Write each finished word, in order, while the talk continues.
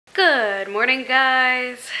Good morning,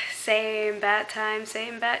 guys. Same bat time,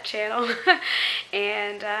 same bat channel.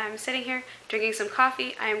 And I'm sitting here drinking some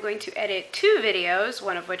coffee. I am going to edit 2 videos,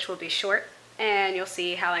 one of which will be short, and you'll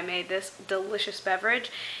see how I made this delicious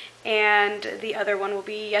beverage. And the other one will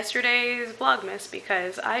be yesterday's Vlogmas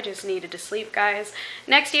because I just needed to sleep, guys.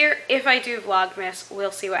 Next year, if I do Vlogmas,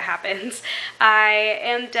 we'll see what happens. I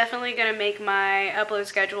am definitely going to make my upload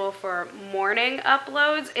schedule for morning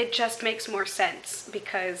uploads. It just makes more sense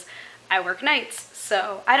because I work nights.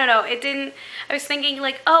 So, I don't know, I was thinking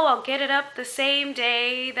like, oh, I'll get it up the same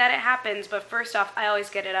day that it happens. But first off, I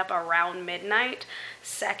always get it up around midnight.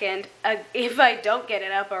 Second, if I don't get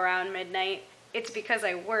it up around midnight, it's because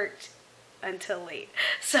I worked until late.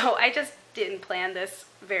 So I just didn't plan this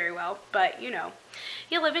very well, but you know,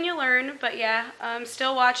 you live and you learn. But yeah, I'm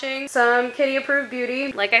still watching some Kitty Approved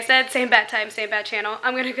Beauty. Like I said, same bat time, same bat channel.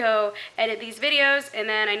 I'm gonna go edit these videos, and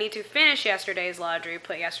then I need to finish yesterday's laundry,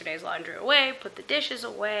 put yesterday's laundry away, put the dishes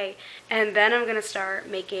away, and then I'm gonna start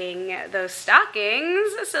making those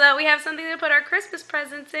stockings so that we have something to put our Christmas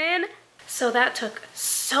presents in. So that took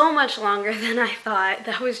so much longer than I thought.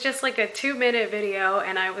 That was just like a 2-minute video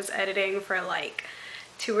and I was editing for like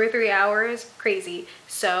 2 or 3 hours. Crazy.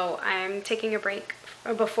 So I'm taking a break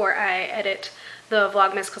before I edit the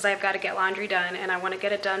Vlogmas because I've got to get laundry done, and I want to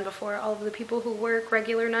get it done before all of the people who work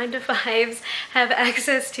regular 9-to-5s have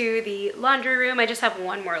access to the laundry room. I just have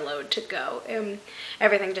one more load to go.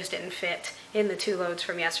 Everything just didn't fit in the 2 loads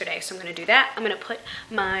from yesterday, so I'm going to do that. I'm going to put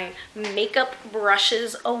my makeup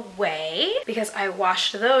brushes away because I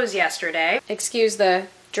washed those yesterday. Excuse the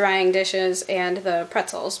drying dishes and the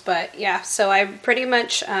pretzels, but yeah, so I pretty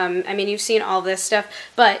much, I mean, you've seen all this stuff,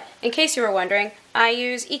 but in case you were wondering, I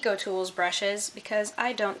use EcoTools brushes because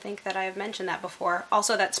I don't think that I've mentioned that before.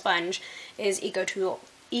 Also, that sponge is EcoTools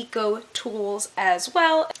as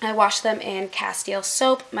well. I wash them in Castile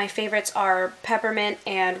soap. My favorites are peppermint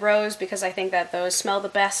and rose because I think that those smell the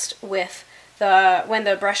best with when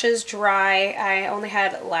the brushes dry. I only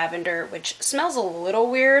had lavender, which smells a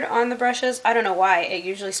little weird on the brushes. I don't know why. It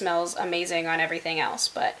usually smells amazing on everything else,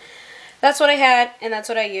 but that's what I had and that's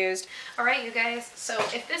what I used. Alright, you guys, so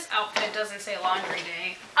if this outfit doesn't say laundry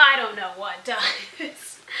day, I don't know what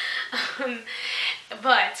does.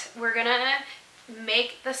 But we're gonna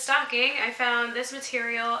make the stocking. I found this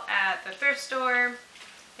material at the thrift store.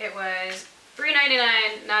 It was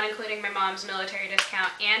 $3.99, not including my mom's military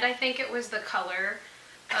discount, and I think it was the color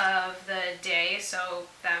of the day, so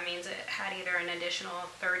that means it had either an additional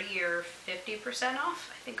 30 or 50%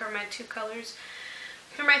 off, I think, are my 2 colors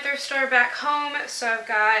from my thrift store back home. So I've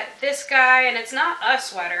got this guy, and it's not a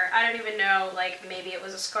sweater. I don't even know, like maybe it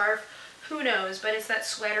was a scarf, who knows, but it's that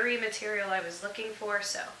sweatery material I was looking for,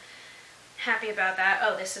 so happy about that.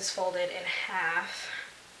 Oh, this is folded in half,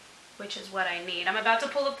 which is what I need. I'm about to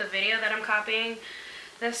pull up the video that I'm copying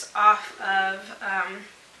this off of,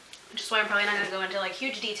 which is why I'm probably not going to go into like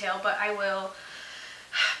huge detail, but I will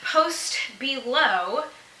post below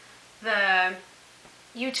the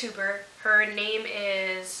YouTuber. Her name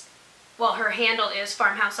is, well, her handle is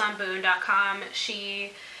farmhouseonboone.com.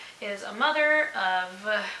 She is a mother of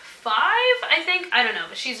 5, I think. I don't know,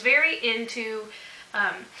 but she's very into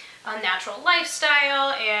a natural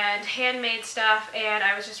lifestyle and handmade stuff, and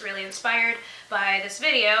I was just really inspired by this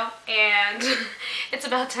video, and it's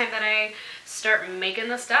about time that I start making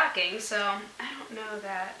the stocking. So I don't know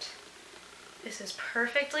that this is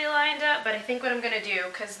perfectly lined up, but I think what I'm gonna do,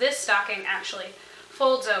 because this stocking actually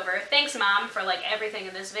folds over. Thanks, Mom, for like everything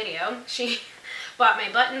in this video. She bought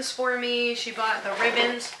my buttons for me, she bought the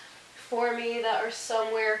ribbons for me that are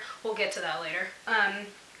somewhere. We'll get to that later.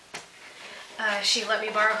 She let me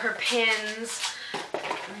borrow her pins.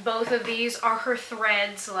 Both of these are her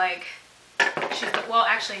threads. Like, well,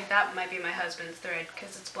 actually, that might be my husband's thread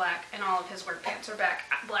because it's black and all of his work pants are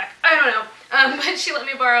black. I don't know. But she let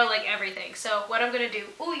me borrow like everything. So what I'm gonna do,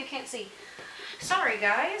 oh, you can't see. Sorry,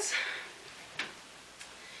 guys.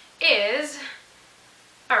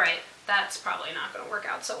 Alright, that's probably not gonna work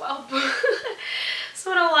out so well.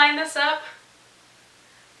 So I'm gonna line this up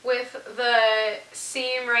with the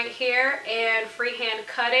seam right here and freehand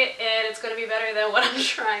cut it, and it's going to be better than what I'm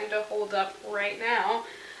trying to hold up right now. I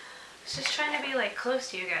was just trying to be like close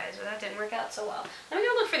to you guys, but that didn't work out so well. Let me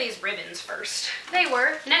go look for these ribbons first. They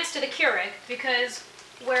were next to the Keurig, because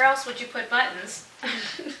where else would you put buttons?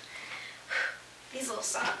 These little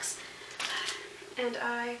socks. And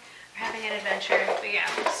I are having an adventure, but yeah,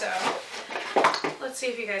 so let's see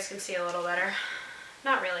if you guys can see a little better.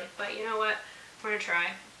 Not really, but you know what? We're gonna try.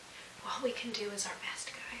 All we can do is our best,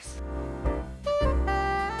 guys.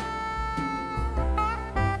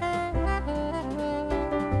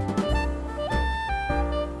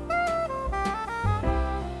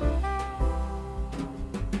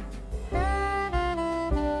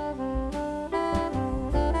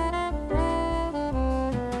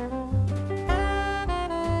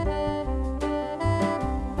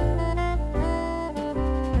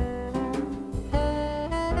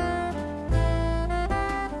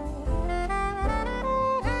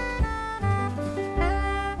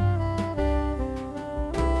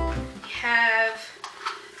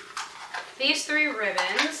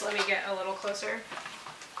 ribbons. Let me get a little closer.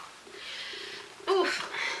 Oof.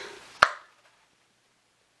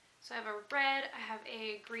 So I have a red, I have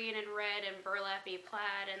a green and red and burlappy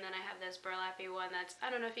plaid, and then I have this burlappy one that's, I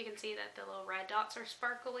don't know if you can see that the little red dots are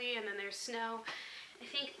sparkly, and then there's snow. I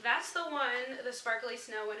think that's the one, the sparkly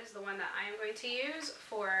snow one is the one that I am going to use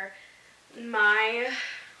for my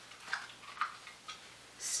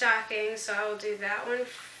stocking. So I will do that one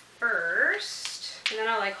first, and then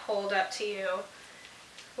I'll like hold up to you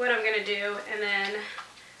what I'm gonna do, and then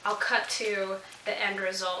I'll cut to the end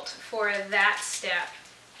result for that step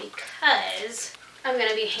because I'm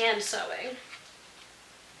gonna be hand sewing.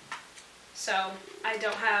 So I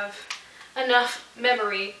don't have enough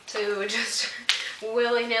memory to just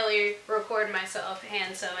willy-nilly record myself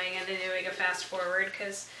hand sewing and doing a fast forward,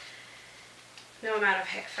 because no amount of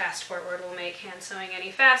fast forward will make hand sewing any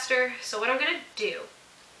faster. So what I'm gonna do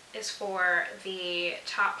is for the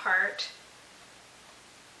top part,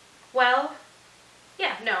 well,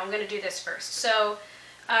 yeah, no, I'm gonna do this first. So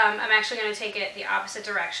I'm actually gonna take it the opposite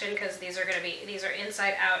direction because these are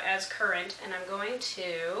inside out as current, and I'm going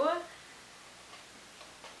to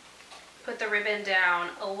put the ribbon down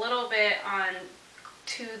a little bit on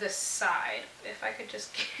to the side. If I could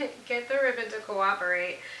just get the ribbon to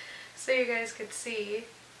cooperate so you guys could see.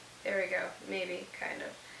 There we go, maybe, kind of.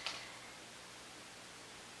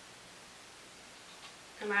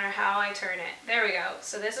 No matter how I turn it. There we go.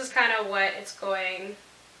 So this is kind of what it's going,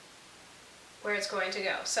 where it's going to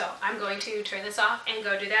go. So I'm going to turn this off and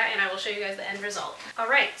go do that, and I will show you guys the end result.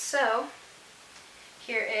 Alright, so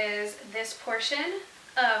here is this portion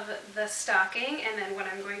of the stocking, and then what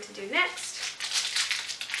I'm going to do next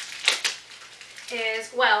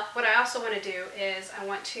is, well, what I also want to do is I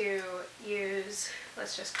want to use,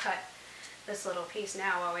 let's just cut this little piece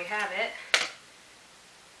now while we have it.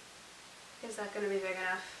 Is that going to be big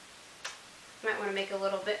enough? Might want to make a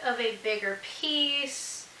little bit of a bigger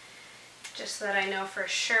piece, just so that I know for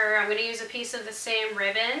sure. I'm going to use a piece of the same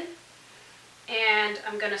ribbon, and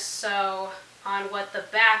I'm going to sew on what the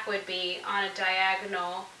back would be on a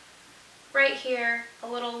diagonal right here, a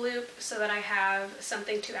little loop, so that I have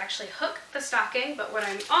something to actually hook the stocking. But what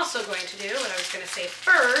I'm also going to do, what I was going to say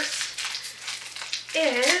first,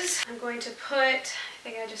 is I'm going to put, I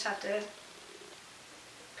think I just have to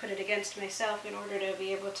put it against myself in order to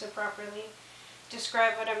be able to properly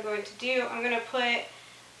describe what I'm going to do. I'm going to put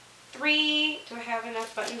 3, do I have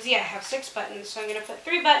enough buttons? Yeah, I have 6 buttons, so I'm going to put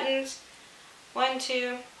 3 buttons, 1,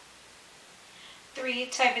 2, 3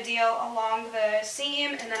 type of deal along the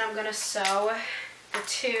seam, and then I'm going to sew the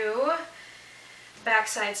 2 back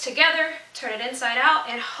sides together, turn it inside out,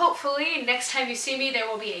 and hopefully next time you see me there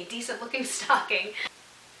will be a decent looking stocking.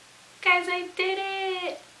 Guys, I did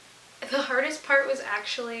it! The hardest part was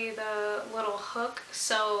actually the little hook,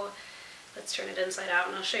 so let's turn it inside out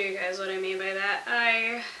and I'll show you guys what I mean by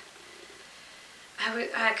that.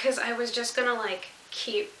 Because I was just gonna like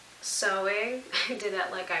keep sewing. I did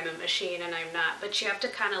that like I'm a machine, and I'm not, but you have to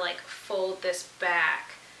kind of like fold this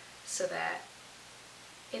back so that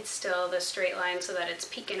it's still the straight line, so that it's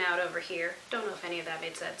peeking out over here. Don't know if any of that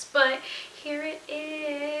made sense, but here it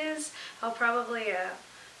is. I'll probably,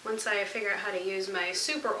 once I figure out how to use my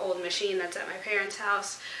super old machine that's at my parents'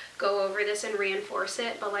 house, go over this and reinforce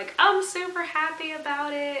it. But like, I'm super happy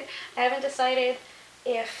about it. I haven't decided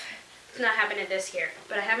if, it's not happening this year,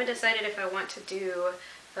 but I haven't decided if I want to do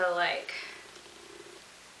the like,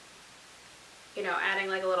 you know, adding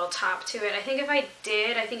like a little top to it. I think if I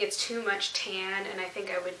did, I think it's too much tan, and I think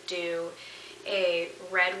I would do a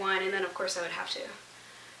red one, and then of course I would have to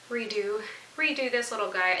redo this little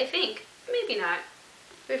guy. I think, maybe not,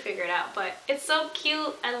 we'll figure it out, but it's so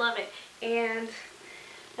cute. I love it. And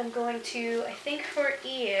I'm going to, I think for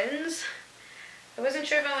Ian's, I wasn't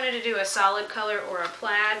sure if I wanted to do a solid color or a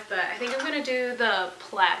plaid, but I think I'm going to do the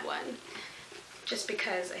plaid one, just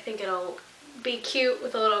because I think it'll be cute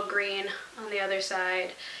with a little green on the other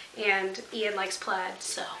side, and Ian likes plaid,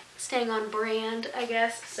 so staying on brand, I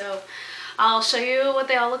guess. So I'll show you what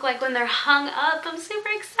they all look like when they're hung up. I'm super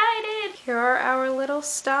excited. Here are our little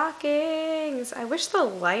stockings. I wish the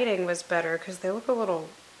lighting was better because they look a little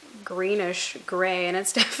greenish gray, and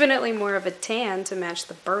it's definitely more of a tan to match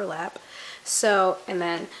the burlap. So, and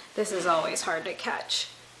then this is always hard to catch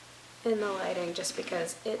in the lighting just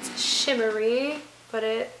because it's shimmery, but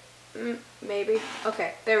it, maybe.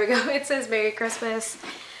 Okay, there we go. It says Merry Christmas.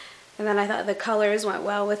 And then I thought the colors went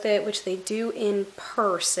well with it, which they do in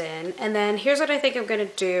person. And then here's what I think I'm gonna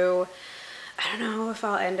do. I don't know if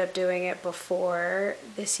I'll end up doing it before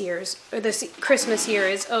this Christmas year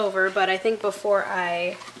is over, but I think before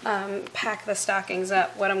I pack the stockings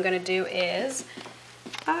up, what I'm gonna do is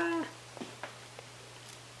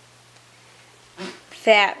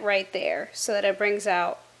that right there so that it brings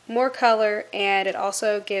out more color, and it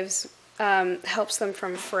also gives helps them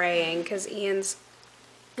from fraying, because Ian's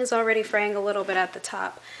is already fraying a little bit at the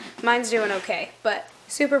top. Mine's doing okay, but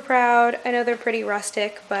super proud. I know they're pretty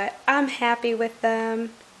rustic, but I'm happy with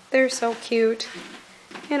them. They're so cute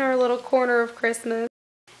in our little corner of Christmas.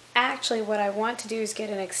 Actually, what I want to do is get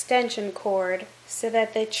an extension cord so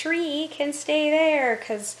that the tree can stay there,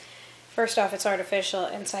 because first off, it's artificial,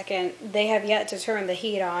 and second, they have yet to turn the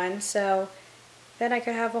heat on, so then I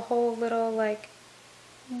could have a whole little, like,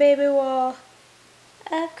 baby wall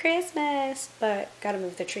of Christmas. But gotta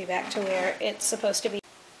move the tree back to where it's supposed to be.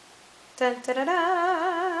 Dun, da, da,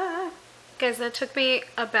 da. Guys, that took me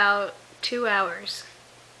about 2 hours.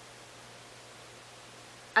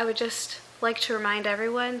 I would just like to remind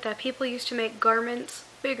everyone that people used to make garments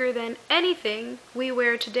bigger than anything we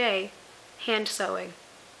wear today, hand sewing.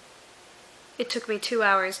 It took me 2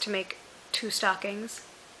 hours to make 2 stockings.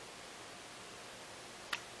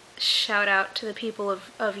 Shout out to the people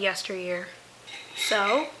of yesteryear.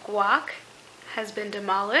 So, guac has been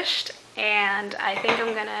demolished, and I think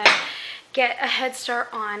I'm gonna get a head start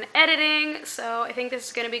on editing, so I think this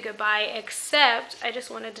is gonna be goodbye, except I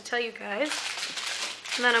just wanted to tell you guys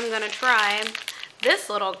that I'm gonna try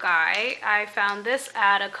this little guy. I found this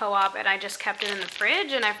at a co-op and I just kept it in the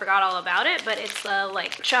fridge and I forgot all about it, but it's the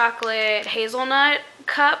like chocolate hazelnut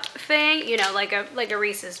cup thing, you know, like a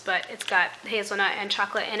Reese's, but it's got hazelnut and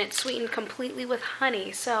chocolate, and it's sweetened completely with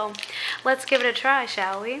honey. So let's give it a try,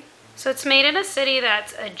 shall we? So it's made in a city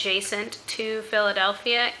that's adjacent to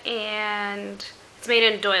Philadelphia, and it's made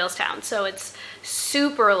in Doylestown, so it's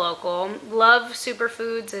super local. Love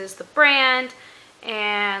Superfoods is the brand,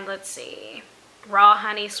 and let's see, raw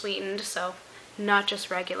honey sweetened, so not just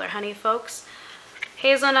regular honey, folks.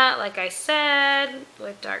 Hazelnut, like I said,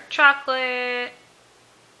 with dark chocolate.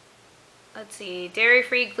 Let's see,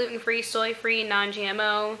 dairy-free, gluten-free, soy-free,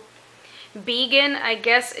 non-GMO. Vegan, I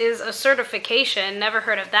guess, is a certification. Never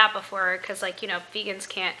heard of that before, because, like, you know, vegans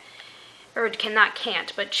can't, or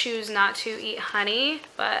can't, but choose not to eat honey.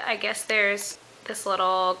 But I guess there's this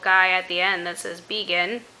little guy at the end that says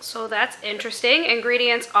vegan, so that's interesting.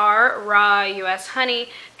 Ingredients are raw U.S. honey,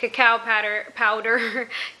 cacao powder,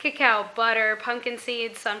 cacao butter, pumpkin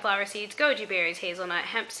seeds, sunflower seeds, goji berries, hazelnut,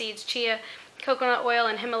 hemp seeds, chia, coconut oil,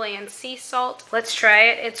 and Himalayan sea salt. Let's try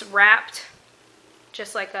it. It's wrapped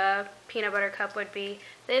just like a peanut butter cup would be.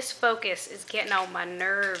 This focus is getting on my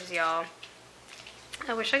nerves, y'all.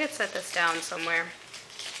 I wish I could set this down somewhere.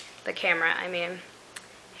 The camera, I mean.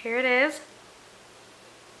 Here it is.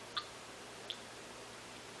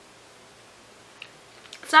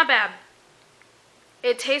 It's not bad.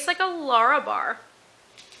 It tastes like a Lara bar.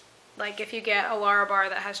 Like if you get a Lara bar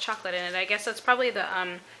that has chocolate in it. I guess that's probably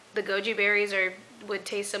the goji berries would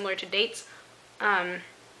taste similar to dates.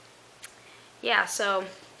 Yeah, so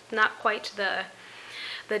not quite the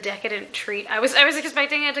decadent treat. I was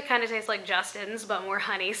expecting it to kind of taste like Justin's, but more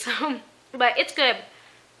honey. So, but it's good.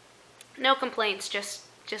 No complaints. Just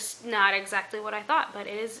not exactly what I thought, but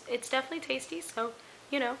it's definitely tasty. So,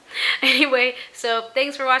 you know. Anyway, so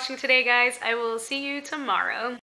thanks for watching today, guys. I will see you tomorrow.